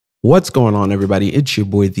What's going on, everybody? It's your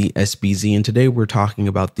boy, the SBZ, and today we're talking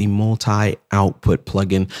about the multi-output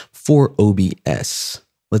plugin for OBS.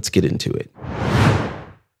 Let's get into it.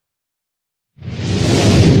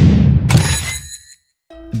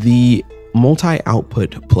 The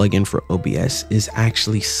multi-output plugin for OBS is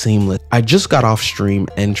actually seamless. I just got off stream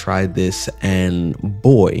and tried this, and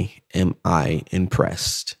boy, am I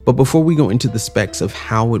impressed. But before we go into the specs of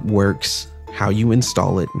how it works, how you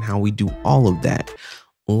install it, and how we do all of that,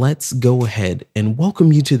 let's go ahead and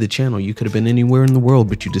welcome you to the channel. You could have been anywhere in the world,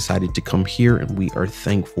 but you decided to come here, and we are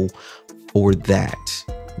thankful for that.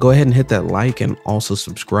 Go ahead and hit that like and also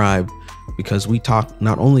subscribe, because we talk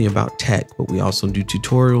not only about tech, but we also do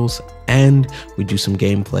tutorials and we do some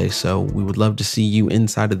gameplay. So we would love to see you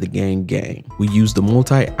inside of the gang. We use the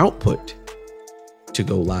multi-output to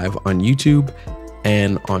go live on YouTube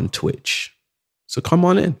and on Twitch. So come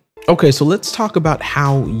on in. Okay, so let's talk about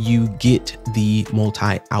how you get the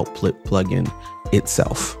multi-output plugin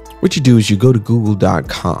itself. What you do is you go to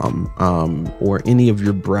google.com or any of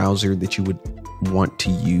your browser that you would want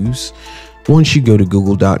to use. Once you go to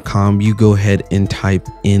google.com, you go ahead and type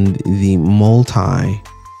in the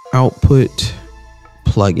multi-output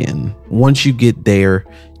plugin. Once you get there,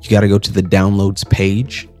 you got to go to the downloads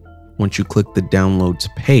page. Once you click the downloads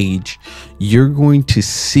page, you're going to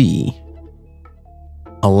see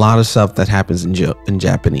a lot of stuff that happens in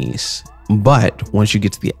Japanese. But once you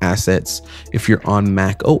get to the assets, if you're on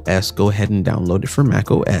Mac OS, go ahead and download it for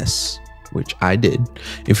Mac OS, which I did.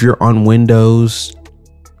 If you're on Windows,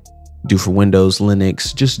 do for Windows,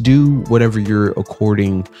 Linux, just do whatever your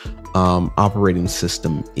according operating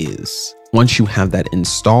system is. Once you have that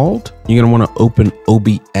installed, you're gonna wanna open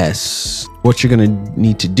OBS. What you're gonna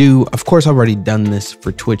need to do, of course, I've already done this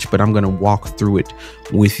for Twitch, but I'm gonna walk through it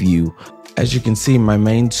with you. As you can see, my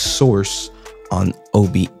main source on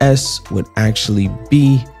OBS would actually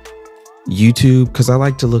be YouTube, because I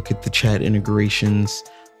like to look at the chat integrations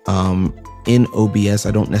in OBS.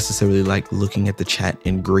 I don't necessarily like looking at the chat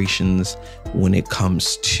integrations when it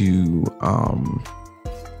comes to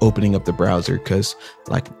opening up the browser, because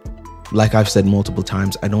like I've said multiple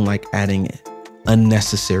times, I don't like adding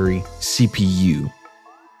unnecessary CPU.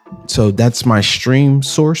 So that's my stream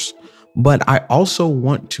source. But I also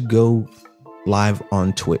want to go live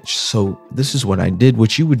on Twitch. So this is what I did.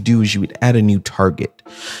 What you would do is you would add a new target.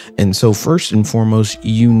 And so first and foremost,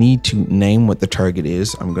 you need to name what the target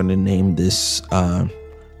is. I'm going to name this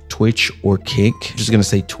Twitch or Kick. Just going to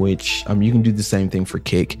say Twitch. You can do the same thing for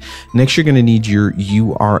Kick. Next, you're going to need your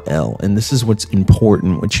URL. And this is what's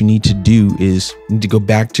important. What you need to do is you need to go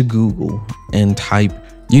back to Google and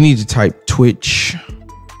you need to type Twitch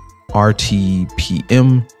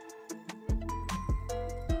RTPM.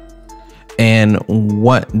 And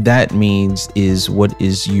what that means is what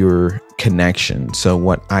is your connection. So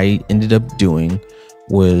what I ended up doing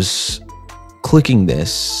was clicking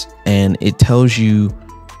this, and it tells you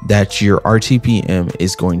that your RTPM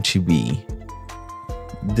is going to be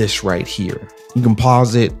this right here. You can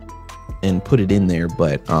pause it and put it in there,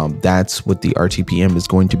 but that's what the RTPM is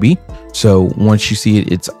going to be. So once you see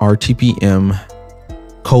it, it's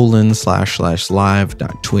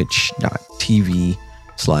RTPM://live.twitch.tv/app/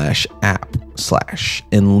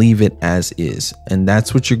 and leave it as is. And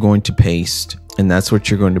that's what you're going to paste. And that's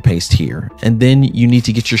what you're going to paste here. And then you need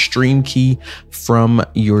to get your stream key from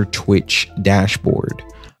your Twitch dashboard.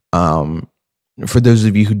 For those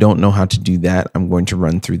of you who don't know how to do that, I'm going to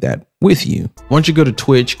run through that with you. Once you go to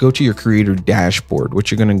Twitch, go to your creator dashboard.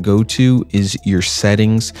 What you're going to go to is your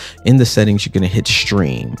settings. In the settings, you're going to hit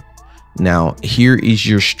stream. Now, here is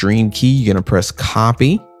your stream key. You're going to press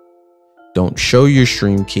copy. Don't show your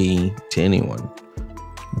stream key to anyone.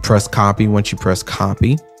 Press copy. Once you press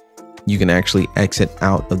copy, you can actually exit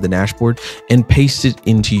out of the dashboard and paste it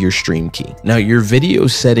into your stream key. Now, your video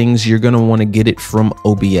settings, you're going to want to get it from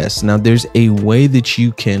OBS. Now, there's a way that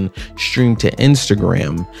you can stream to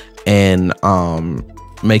Instagram and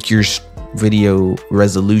make your video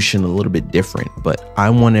resolution a little bit different, but I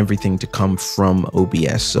want everything to come from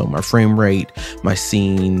OBS. So my frame rate, my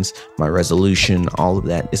scenes, my resolution, all of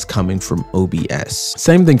that is coming from OBS.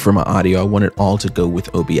 Same thing for my audio. I want it all to go with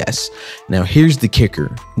OBS. Now here's the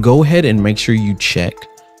kicker. Go ahead and make sure you check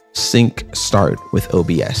sync start with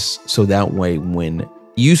OBS. So that way, when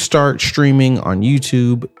you start streaming on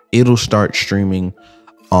YouTube, it'll start streaming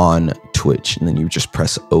on Twitch, and then you just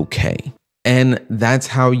press OK. And that's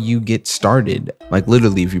how you get started. Like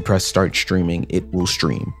literally, if you press start streaming, it will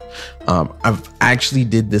stream. I've actually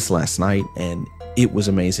did this last night, and it was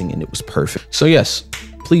amazing and it was perfect. So yes,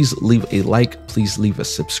 please leave a like, please leave a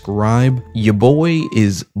subscribe. Your boy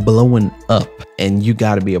is blowing up and you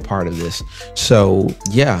got to be a part of this. So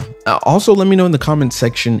yeah, also let me know in the comment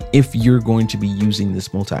section if you're going to be using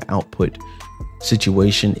this multi-output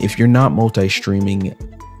situation. If you're not multi-streaming,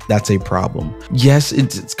 that's a problem. Yes,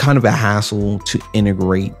 it's kind of a hassle to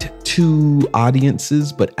integrate two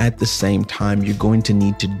audiences, but at the same time, you're going to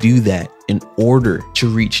need to do that in order to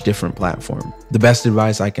reach different platforms. The best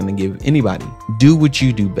advice I can give anybody, do what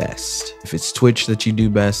you do best. If it's Twitch that you do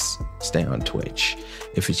best, stay on Twitch.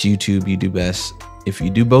 If it's YouTube you do best, if you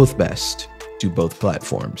do both best, do both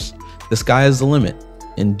platforms. The sky is the limit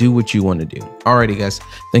and do what you want to do. Alrighty guys,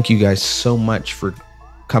 thank you guys so much for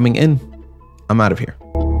coming in. I'm out of here.